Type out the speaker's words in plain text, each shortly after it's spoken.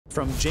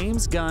From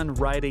James Gunn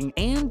writing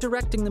and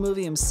directing the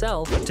movie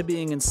himself to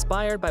being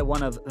inspired by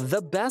one of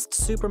the best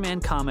Superman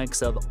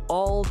comics of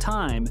all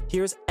time,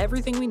 here's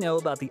everything we know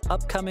about the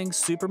upcoming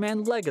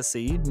Superman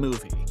Legacy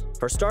movie.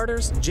 For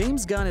starters,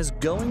 James Gunn is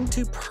going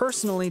to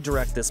personally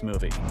direct this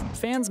movie.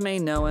 Fans may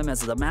know him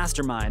as the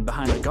mastermind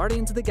behind the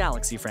Guardians of the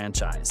Galaxy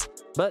franchise,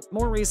 but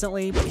more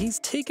recently, he's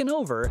taken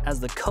over as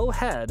the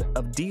co-head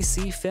of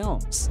DC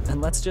Films. And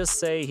let's just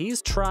say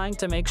he's trying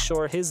to make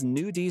sure his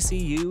new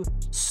DCU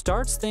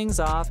starts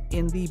things off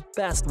in the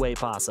best way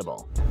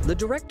possible. The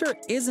director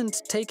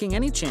isn't taking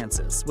any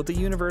chances with the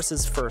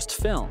universe's first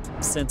film,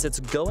 since it's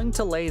going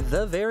to lay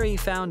the very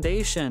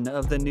foundation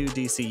of the new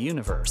DC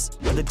universe.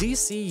 The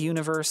DC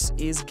universe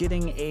is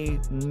getting a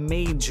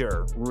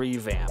major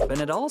revamp,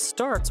 and it all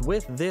starts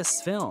with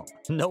this film.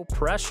 No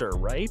pressure,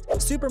 right?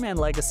 Superman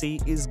Legacy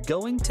is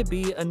going to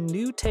be a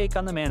new take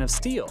on the Man of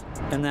Steel,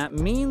 and that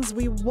means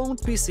we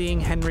won't be seeing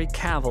Henry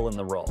Cavill in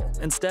the role.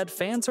 Instead,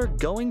 fans are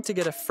going to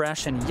get a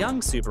fresh and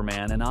young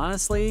Superman, and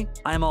honestly,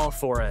 I'm all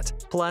for it.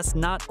 Plus,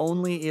 not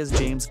only is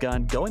James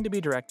Gunn going to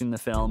be directing the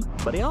film,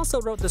 but he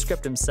also wrote the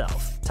script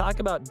himself. Talk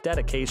about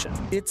dedication.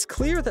 It's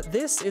clear that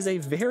this is a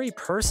very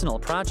personal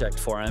project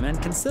for him,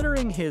 and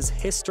considering his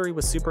history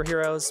with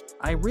superheroes,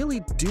 I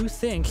really do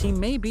think he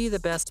may be the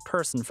best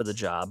person for the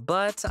job.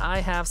 But I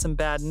have some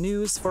bad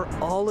news for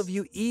all of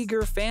you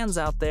eager fans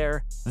out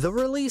there. The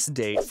release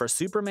date for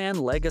Superman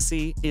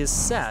Legacy is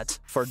set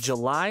for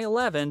July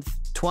 11th,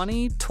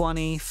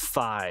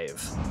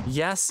 2025.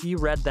 Yes, you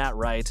read that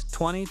right,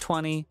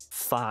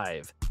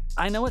 2025.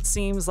 I know it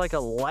seems like a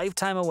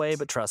lifetime away,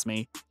 but trust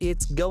me,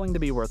 it's going to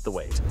be worth the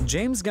wait.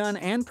 James Gunn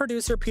and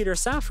producer Peter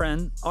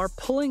Safran are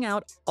pulling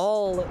out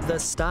all the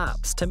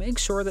stops to make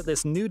sure that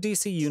this new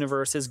DC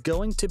universe is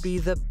going to be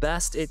the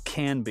best it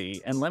can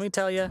be. And let me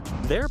tell you,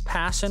 their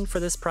passion for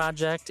this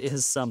project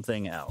is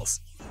something else.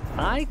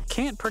 I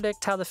can't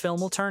predict how the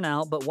film will turn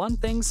out, but one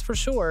thing's for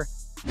sure,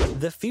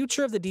 the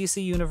future of the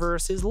DC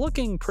universe is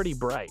looking pretty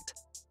bright.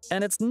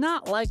 And it's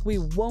not like we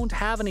won't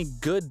have any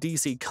good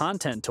DC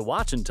content to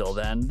watch until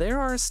then. There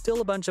are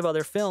still a bunch of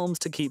other films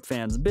to keep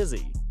fans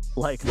busy,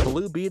 like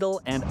Blue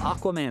Beetle and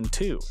Aquaman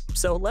 2.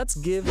 So let's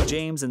give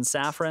James and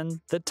Safran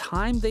the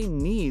time they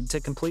need to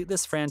complete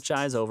this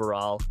franchise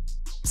overall.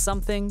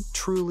 Something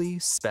truly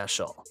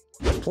special.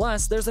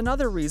 Plus, there's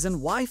another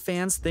reason why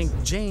fans think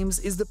James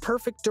is the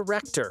perfect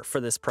director for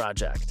this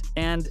project,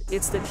 and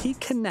it's that he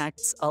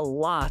connects a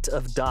lot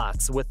of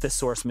dots with the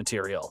source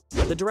material.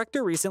 The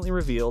director recently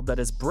revealed that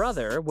his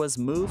brother was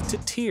moved to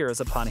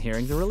tears upon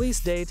hearing the release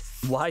date.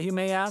 Why, you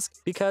may ask?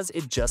 Because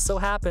it just so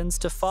happens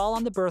to fall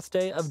on the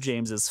birthday of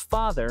James's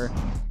father,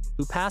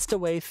 who passed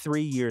away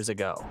 3 years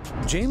ago.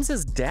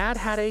 James's dad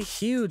had a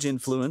huge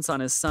influence on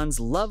his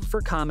son's love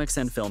for comics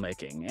and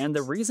filmmaking, and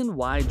the reason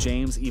why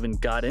James even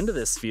got into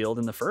this field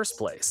in the first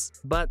place.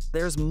 But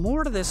there's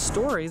more to this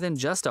story than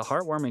just a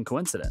heartwarming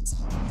coincidence.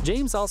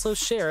 James also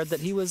shared that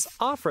he was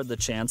offered the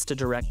chance to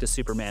direct a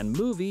Superman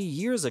movie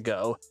years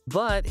ago,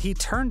 but he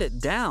turned it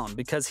down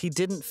because he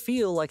didn't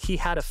feel like he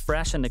had a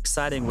fresh and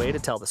exciting way to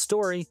tell the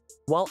story,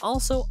 while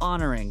also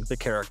honoring the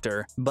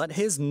character. But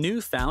his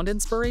newfound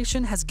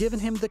inspiration has given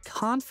him the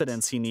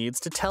confidence he needs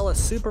to tell a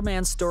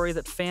Superman story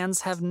that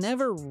fans have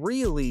never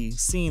really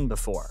seen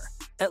before.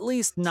 At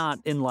least not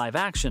in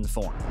live-action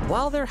form.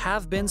 While there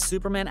have been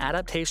Superman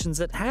adaptations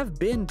that have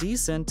been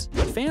decent,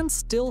 fans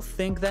still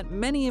think that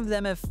many of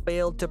them have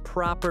failed to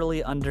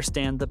properly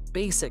understand the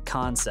basic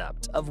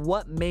concept of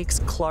what makes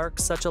Clark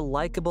such a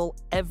likable,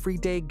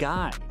 everyday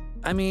guy.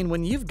 I mean,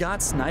 when you've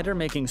got Snyder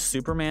making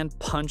Superman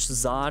punch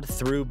Zod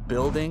through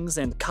buildings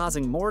and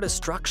causing more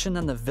destruction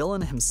than the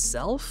villain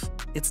himself,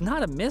 it's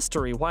not a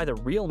mystery why the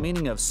real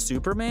meaning of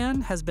Superman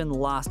has been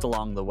lost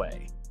along the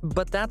way.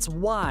 But that's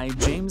why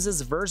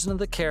James's version of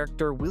the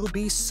character will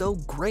be so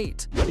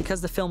great,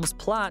 because the film's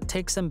plot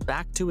takes him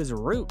back to his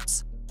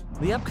roots.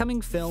 The upcoming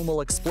film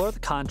will explore the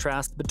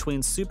contrast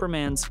between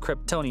Superman's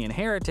Kryptonian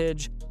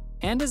heritage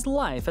and his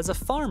life as a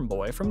farm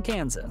boy from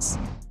Kansas.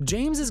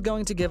 James is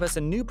going to give us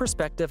a new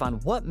perspective on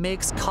what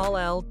makes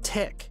Kal-El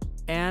tick,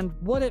 and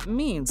what it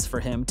means for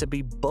him to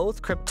be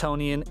both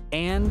Kryptonian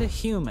and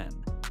human.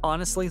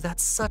 Honestly,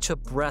 that's such a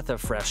breath of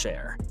fresh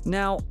air.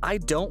 Now, I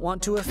don't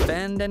want to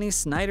offend any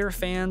Snyder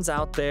fans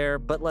out there,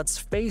 but let's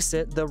face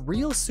it, the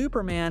real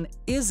Superman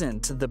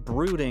isn't the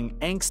brooding,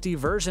 angsty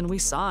version we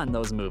saw in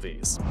those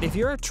movies. If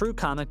you're a true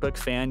comic book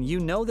fan, you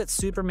know that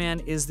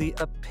Superman is the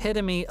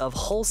epitome of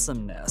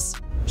wholesomeness.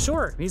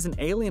 Sure, he's an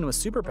alien with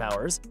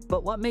superpowers,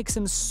 but what makes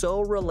him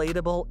so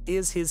relatable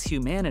is his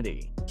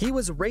humanity. He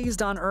was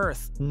raised on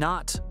Earth,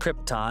 not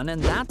Krypton,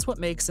 and that's what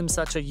makes him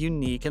such a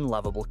unique and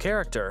lovable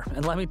character.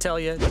 And let me tell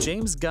you,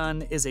 James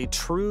Gunn is a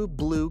true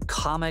blue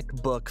comic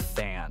book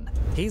fan.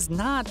 He's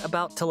not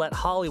about to let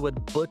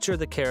Hollywood butcher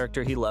the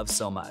character he loves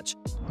so much.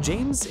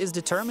 James is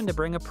determined to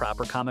bring a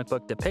proper comic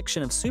book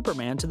depiction of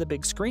Superman to the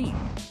big screen.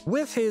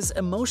 With his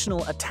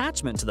emotional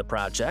attachment to the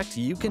project,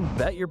 you can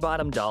bet your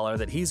bottom dollar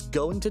that he's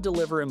going to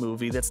deliver a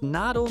movie that's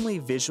not only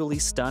visually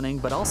stunning,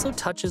 but also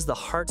touches the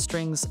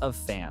heartstrings of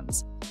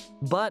fans.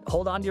 But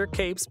hold on to your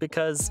capes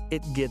because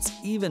it gets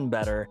even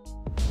better.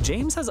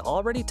 James has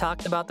already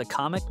talked about the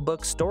comic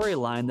book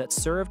storyline that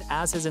served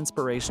as his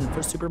inspiration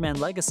for Superman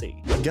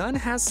Legacy. Gunn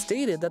has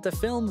stated that the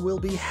film will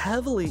be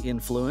heavily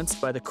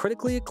influenced by the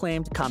critically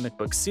acclaimed comic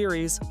book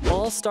series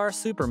All-Star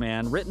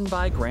Superman, written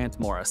by Grant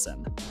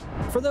Morrison.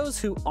 For those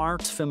who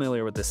aren't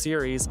familiar with the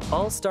series,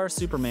 All-Star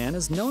Superman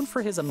is known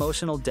for his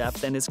emotional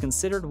depth and is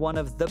considered one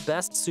of the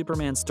best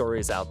Superman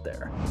stories out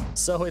there.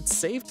 So it's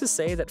safe to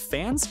say that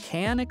fans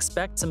can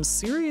expect some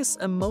serious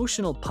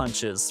emotional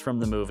punches from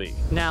the movie.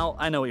 Now,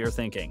 I know what you're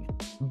thinking.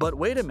 But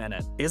wait a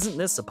minute, isn't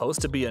this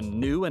supposed to be a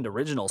new and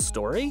original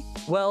story?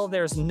 Well,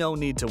 there's no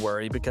need to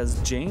worry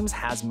because James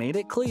has made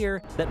it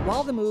clear that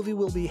while the movie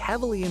will be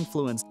heavily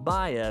influenced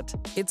by it,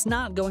 it's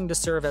not going to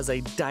serve as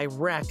a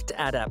direct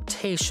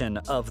adaptation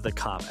of the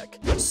comic.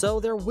 So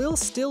there will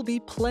still be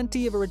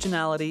plenty of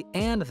originality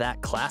and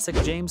that classic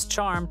James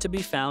charm to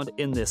be found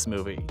in this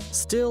movie.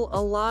 Still,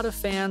 a lot of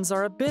fans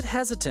are a bit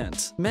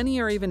hesitant.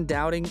 Many are even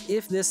doubting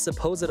if this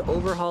supposed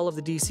overhaul of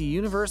the DC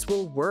Universe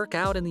will work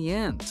out in the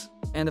end.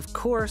 And of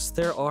course,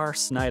 there are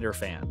Snyder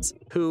fans,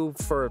 who,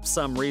 for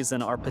some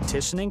reason, are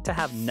petitioning to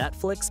have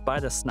Netflix buy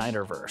the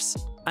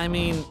Snyderverse. I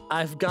mean,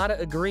 I've gotta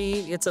agree,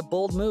 it's a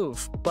bold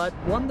move, but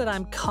one that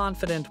I'm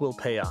confident will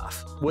pay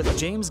off. With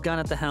James Gunn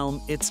at the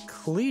helm, it's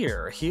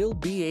clear he'll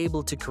be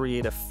able to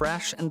create a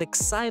fresh and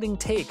exciting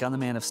take on the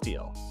Man of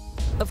Steel.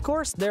 Of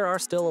course, there are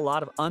still a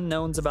lot of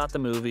unknowns about the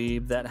movie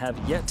that have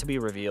yet to be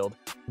revealed,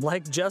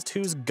 like just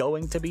who's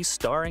going to be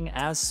starring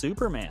as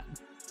Superman.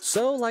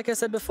 So, like I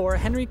said before,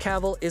 Henry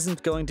Cavill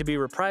isn't going to be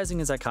reprising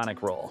his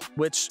iconic role,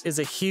 which is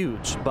a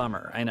huge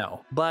bummer, I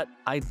know. But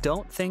I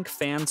don't think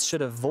fans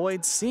should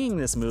avoid seeing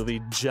this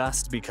movie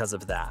just because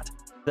of that.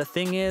 The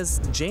thing is,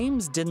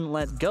 James didn't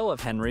let go of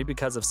Henry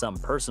because of some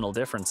personal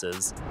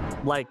differences.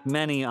 Like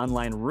many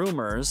online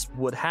rumors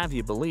would have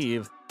you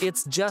believe,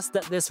 it's just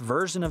that this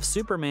version of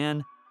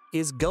Superman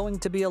is going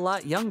to be a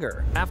lot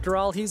younger. After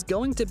all, he's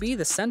going to be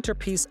the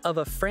centerpiece of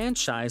a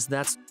franchise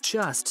that's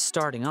just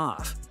starting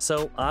off.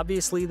 So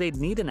obviously they'd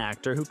need an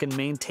actor who can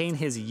maintain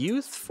his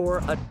youth for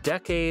a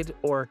decade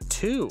or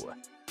two.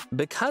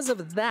 Because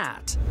of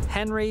that,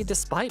 Henry,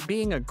 despite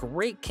being a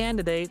great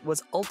candidate,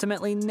 was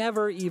ultimately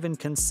never even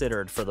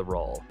considered for the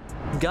role.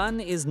 Gunn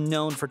is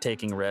known for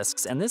taking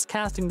risks, and this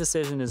casting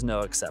decision is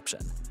no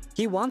exception.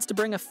 He wants to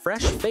bring a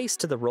fresh face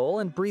to the role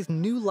and breathe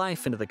new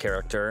life into the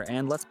character,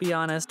 and let's be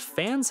honest,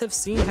 fans have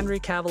seen Henry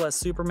Cavill as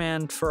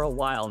Superman for a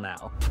while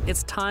now.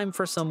 It's time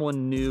for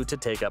someone new to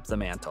take up the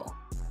mantle.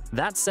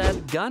 That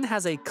said, Gunn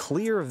has a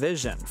clear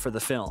vision for the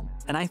film,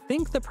 and I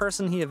think the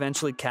person he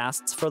eventually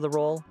casts for the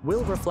role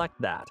will reflect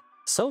that.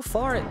 So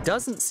far, it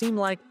doesn't seem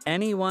like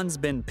anyone's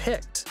been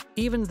picked,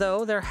 even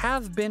though there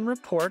have been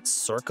reports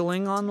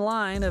circling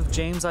online of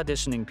James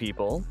auditioning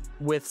people,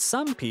 with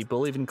some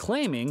people even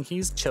claiming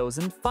he's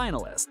chosen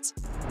finalists.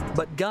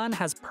 But Gunn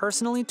has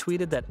personally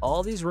tweeted that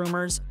all these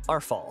rumors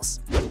are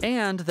false,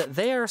 and that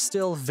they are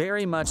still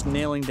very much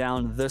nailing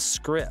down the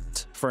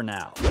script for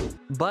now.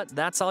 But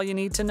that's all you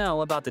need to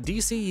know about the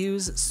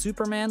DCU's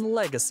Superman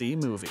Legacy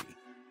movie.